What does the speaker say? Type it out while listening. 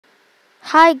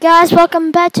Hi guys,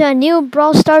 welcome back to a new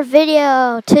Brawl Stars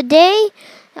video. Today,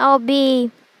 I'll be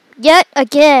yet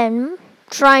again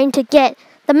trying to get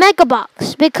the Mega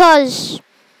Box because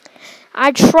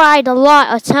I tried a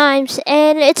lot of times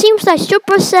and it seems like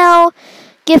Supercell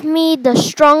give me the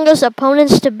strongest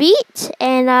opponents to beat,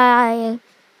 and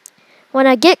when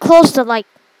I get close to like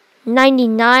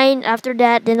 99 after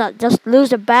that, then I just lose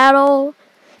the battle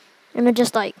and then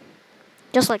just like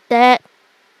that.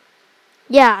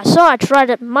 Yeah, so I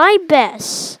tried my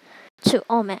best to,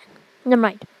 oh man, never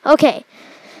mind. Okay,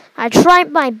 I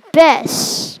tried my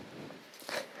best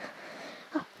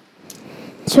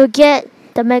to get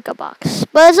the Mega Box,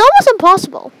 but it's almost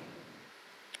impossible.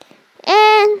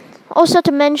 And also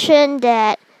to mention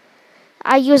that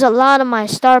I use a lot of my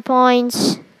star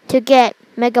points to get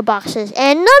Mega Boxes,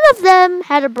 and none of them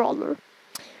had a brawler.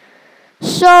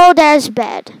 So that's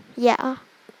bad, yeah.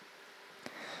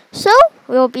 So,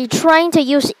 we'll be trying to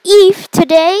use Eve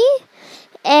today,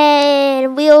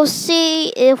 and we'll see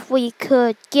if we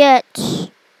could get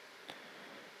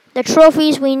the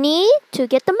trophies we need to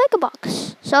get the Mega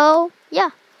Box. So,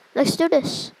 yeah, let's do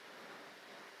this.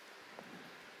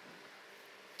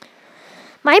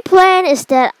 My plan is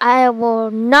that I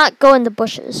will not go in the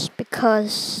bushes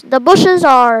because the bushes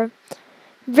are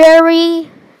very,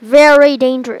 very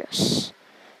dangerous.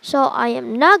 So, I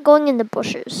am not going in the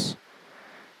bushes.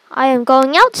 I am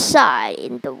going outside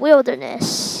in the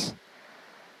wilderness.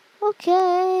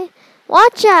 Okay.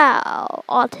 Watch out,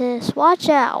 Otis. Watch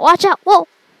out. Watch out. Whoa.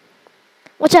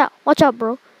 Watch out. Watch out,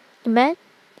 bro. You mad?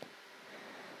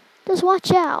 Just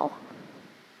watch out.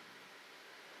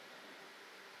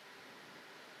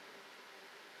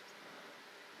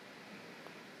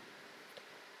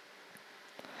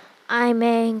 I'm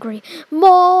angry.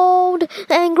 Mode.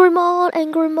 Angry mode.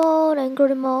 Angry mode.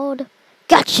 Angry mode.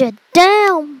 Gotcha.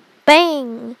 Down.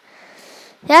 Bang.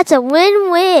 That's a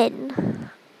win-win.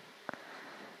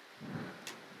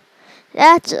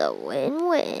 That's a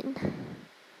win-win.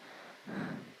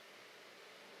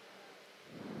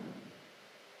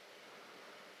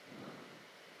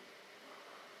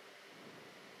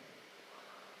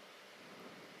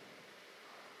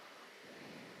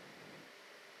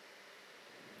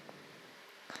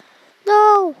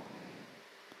 No.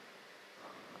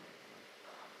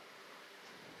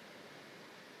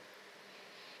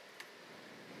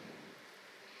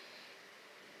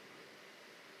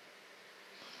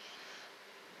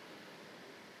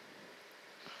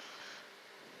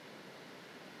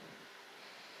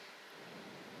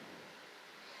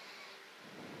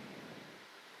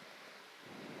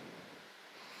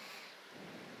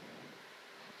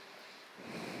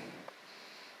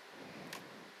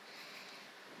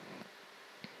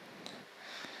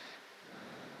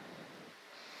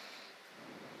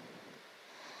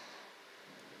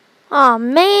 Oh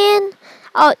man.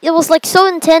 Oh, it was like so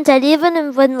intense I didn't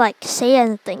even like say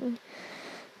anything.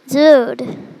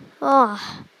 Dude. Oh.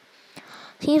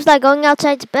 Seems like going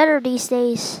outside's better these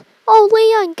days. Oh,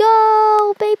 Leon,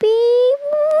 go, baby.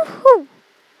 Woohoo.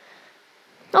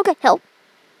 Okay, help.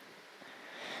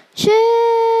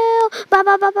 Chill.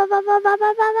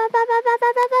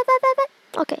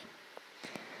 Okay.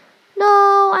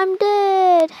 No, I'm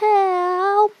dead.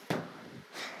 Help.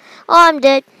 Oh, I'm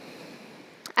dead.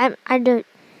 I'm dead.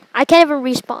 I can't even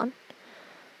respawn.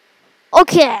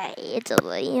 Okay, it's a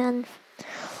Leon.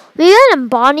 Leon and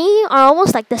Bonnie are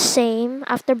almost like the same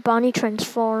after Bonnie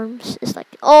transforms. It's like,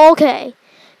 okay.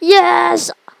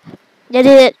 Yes! They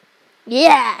did it.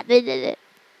 Yeah, they did it.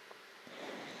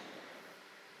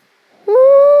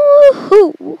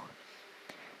 Woohoo!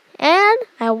 And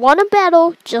I won a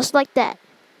battle just like that.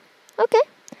 Okay.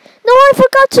 No, I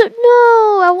forgot to.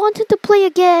 No, I wanted to play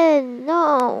again.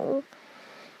 No.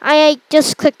 I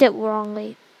just clicked it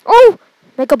wrongly. Oh!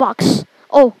 Mega Box.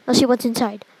 Oh, let's see what's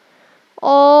inside.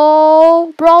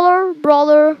 Oh, brawler,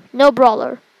 no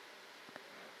brawler.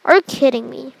 Are you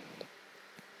kidding me?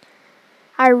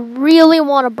 I really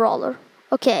want a brawler.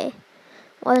 Okay.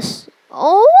 Let's.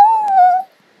 Oh!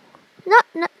 Not.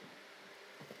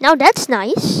 Now that's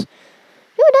nice.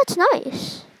 Yo, that's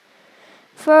nice.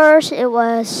 First, it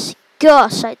was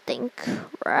Gus, I think.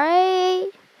 Right?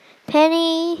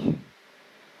 Penny.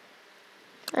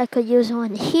 I could use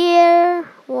one here.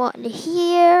 One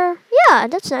here. Yeah,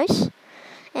 that's nice.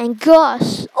 And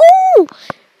Gus. Oh!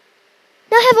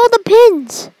 Now I have all the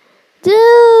pins.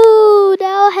 Dude,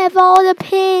 now I have all the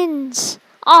pins.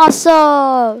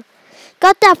 Awesome.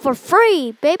 Got that for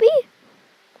free, baby.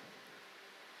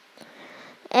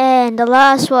 And the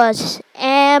last was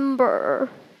Amber.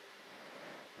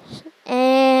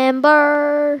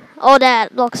 Amber. Oh,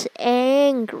 that looks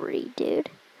angry, dude.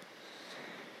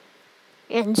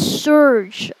 And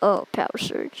Surge. Oh, Power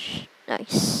Surge.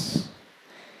 Nice.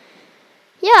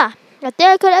 Yeah, I think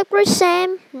I could upgrade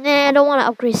Sam. Nah, I don't want to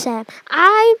upgrade Sam.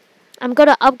 I'm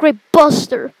gonna upgrade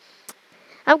Buster.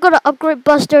 I'm gonna upgrade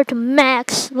Buster to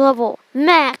max level.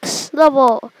 Max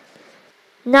level.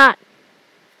 Not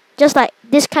just like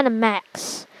this kind of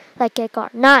max. Like Edgar.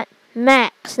 Not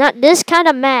max. Not this kind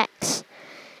of max.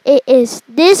 It is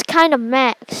this kind of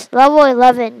max. Level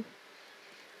 11.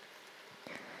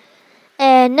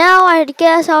 And now I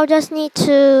guess I'll just need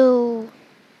to,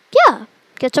 yeah,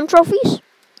 get some trophies.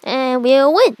 And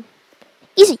we'll win.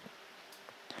 Easy.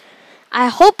 I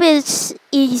hope it's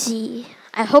easy.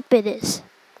 I hope it is.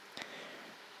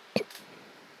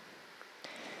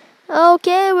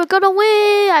 Okay, we're gonna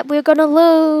win. We're gonna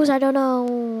lose. I don't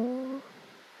know.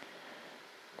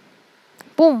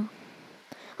 Boom.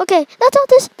 Okay, that's all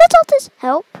this. That's all this.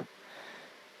 Help.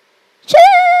 Chill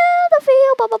the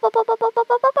field.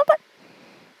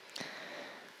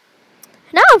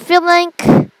 Now I'm feeling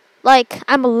like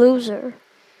I'm a loser.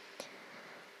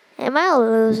 Am I a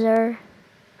loser?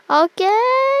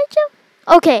 Okay.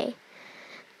 Okay.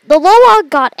 The Lola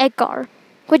got Edgar,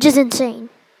 which is insane.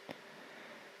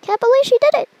 Can't believe she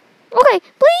did it. Okay,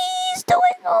 please do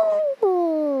it.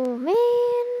 Oh,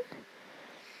 man.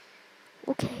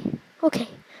 Okay. Okay.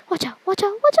 Watch out. Watch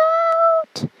out. Watch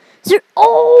out.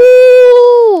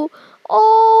 Oh.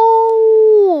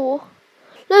 Oh.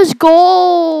 Let's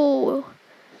go.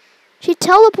 She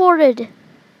teleported.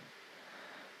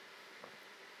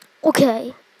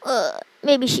 Okay.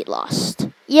 Maybe she lost.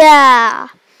 Yeah.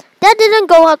 That didn't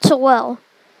go out so well.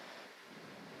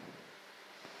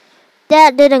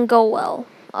 That didn't go well.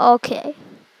 Okay.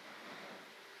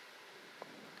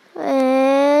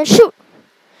 And shoot.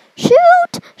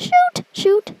 Shoot. Shoot.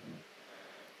 Shoot.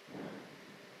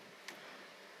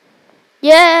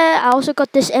 Yeah, I also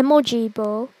got this emoji,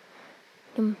 bro.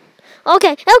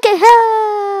 Okay. Okay.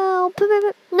 Help.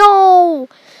 No.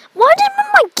 Why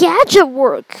didn't my gadget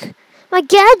work? My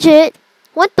gadget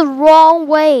went the wrong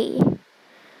way.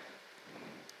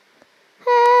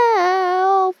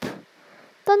 Help.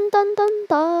 Dun dun dun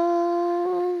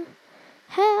dun.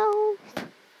 Help.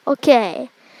 Okay.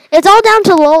 It's all down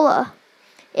to Lola.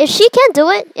 If she can't do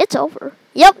it, it's over.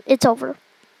 Yep, it's over.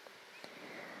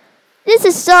 This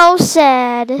is so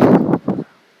sad.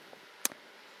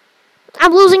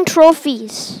 I'm losing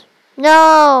trophies.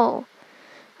 No.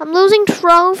 I'm losing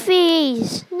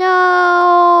trophies.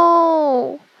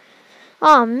 No.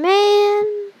 Oh, man.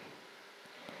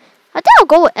 I think I'll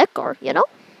go with Edgar, you know?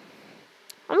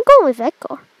 I'm going with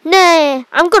Edgar. Nah,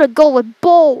 I'm gonna go with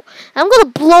Bo. I'm gonna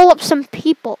blow up some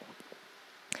people.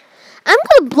 I'm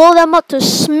gonna blow them up to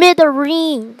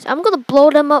smithereens. I'm gonna blow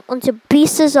them up into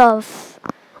pieces of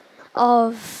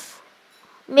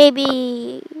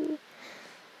maybe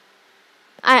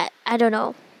I don't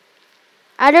know.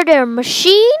 Either they're a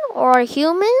machine or a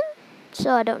human,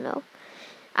 so I don't know.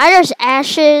 Either it's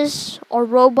ashes or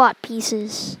robot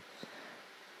pieces.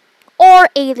 Or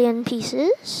alien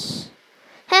pieces.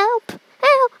 Help!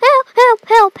 Help! Help! Help!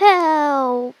 Help!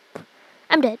 Help!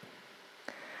 I'm dead.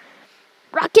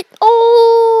 Rocket!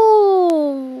 Oh!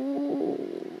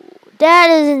 That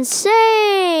is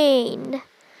insane!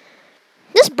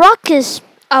 This Brock is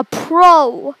a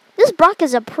pro. This Brock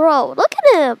is a pro. Look at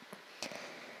him.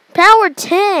 Power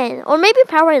 10. Or maybe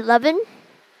power 11.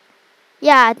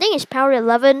 Yeah, I think it's power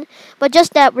 11. But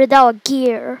just that without a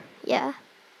gear. Yeah.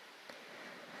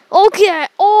 Okay.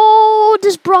 Oh,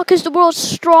 this Brock is the world's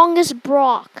strongest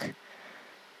Brock.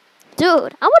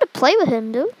 Dude, I want to play with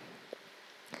him, dude.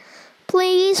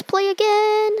 Please play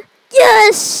again.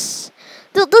 Yes!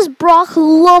 Dude, this Brock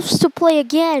loves to play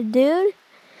again, dude.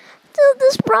 Dude,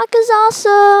 this Brock is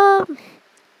awesome.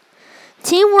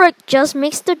 Teamwork just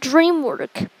makes the dream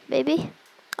work, baby.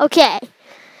 Okay.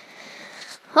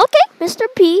 Okay, Mr.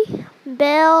 P,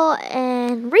 Belle,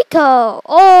 and Rico.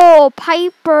 Oh,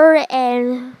 Piper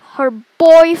and her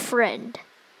boyfriend.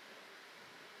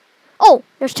 Oh,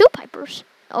 there's two Pipers.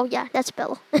 Oh, yeah, that's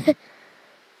Belle.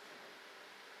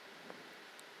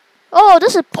 Oh,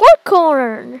 this is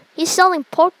popcorn. He's selling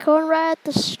popcorn right at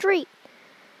the street.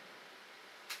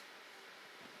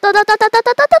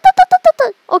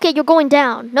 Okay, you're going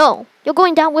down. No, you're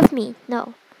going down with me.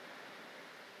 No.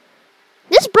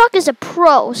 This Brock is a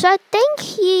pro, so I think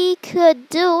he could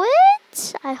do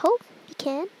it. I hope he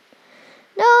can.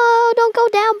 No, don't go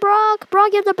down, Brock.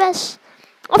 Brock, you're the best.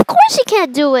 Of course he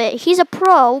can't do it. He's a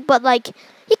pro, but like,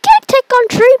 he can't take on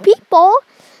 3 people.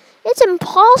 It's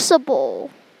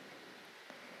impossible.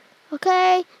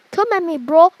 Okay, come at me,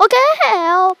 bro. Okay,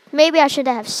 help. Maybe I should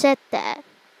have said that.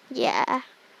 Yeah,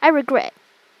 I regret.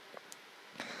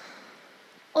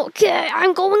 Okay,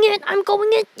 I'm going in. I'm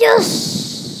going in.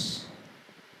 Yes.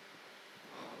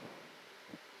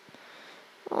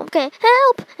 Okay,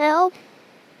 help, help.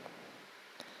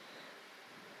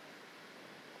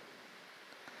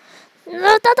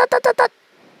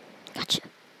 Gotcha.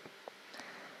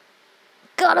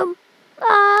 Got him.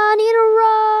 I need to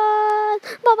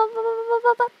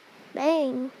run.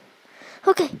 Bang.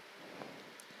 Okay.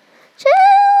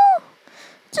 Chill.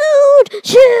 Dude,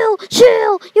 chill.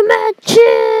 You man,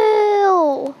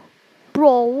 chill.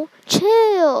 Bro,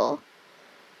 chill.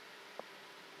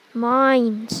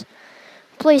 Mines.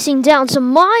 Placing down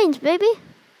some mines, baby.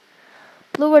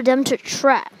 Lure them to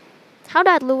trap. How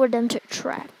did I lure them to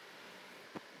trap?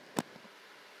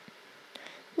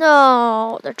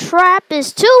 No, the trap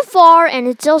is too far and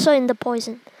it's also in the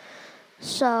poison.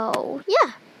 So,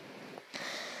 yeah.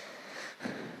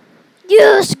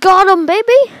 Yes, got him,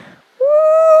 baby.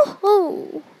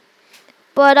 Woo-hoo.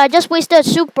 But I just wasted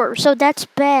super, so that's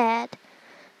bad.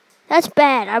 That's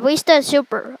bad. I wasted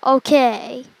super.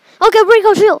 Okay. Okay,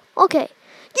 Rico Shield. Okay.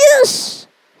 Yes!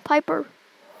 Piper.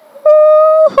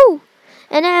 Woo-hoo.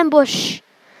 An ambush.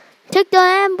 Take the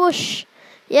ambush.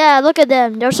 Yeah, look at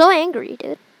them. They're so angry,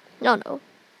 dude. No.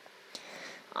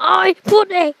 I put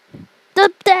the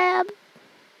dab.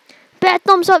 Bad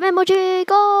thumbs up emoji.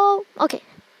 Go. Okay.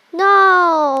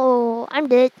 No. I'm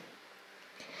dead.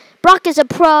 Brock is a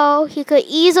pro. He could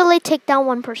easily take down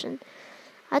one person.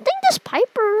 I think this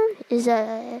Piper is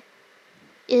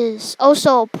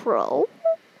also a pro.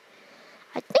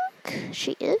 I think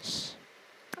she is.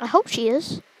 I hope she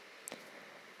is.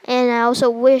 And I also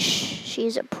wish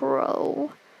she's a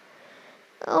pro.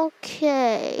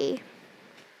 Okay.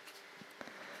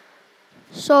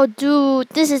 So, dude,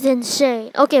 this is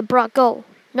insane. Okay, Brock, go.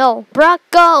 No, Brock,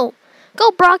 go.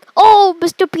 Go, Brock. Oh,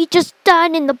 Mr. P just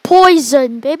died in the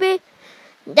poison, baby.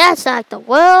 That's like the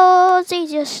world's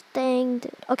easiest thing.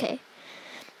 Okay.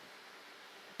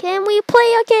 Can we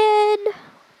play again?